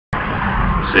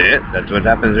See it? That's what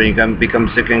happens when you become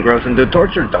sick and gross and do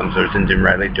torture. Tom Sorensen, Jim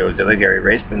Riley, Joe Zilla, Gary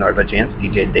Race, Bernard Chance,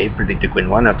 DJ Dave, Predicted Quinn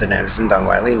 1, Upton Anderson, Don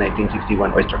Wiley,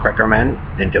 1961 Oyster Cracker Man,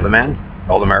 Ninja the Man,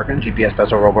 All American, GPS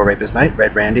Vessel, Robo Rapist Knight,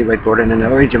 Red Randy, Red Gordon and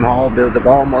Hillary, Jim Hall, Bill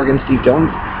DeVall, Morgan, Steve Jones,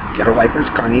 Ghetto Vipers,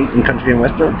 Carney, and Country and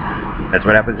Western. That's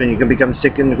what happens when you can become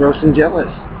sick and gross and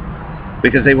jealous.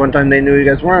 Because one time they knew you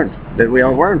guys weren't, that we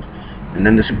all weren't. And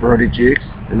then the sorority chicks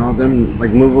and all them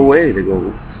like move away. They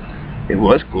go, it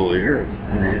was cool here.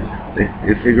 And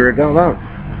they figure it all out.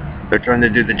 They're trying to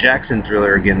do the Jackson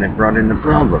Thriller again. They brought in the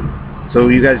problem. So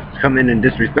you guys come in and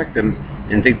disrespect them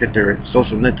and think that their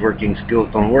social networking skills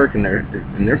don't work and they're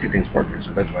getting partners.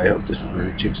 So that's why I hope the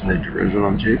sorority chicks and the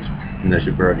Jerusalem chicks and the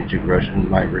sorority chick Russian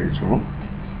libraries home.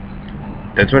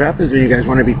 That's what happens when you guys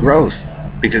want to be gross.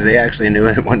 Because they actually knew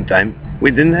at one time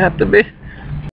we didn't have to be.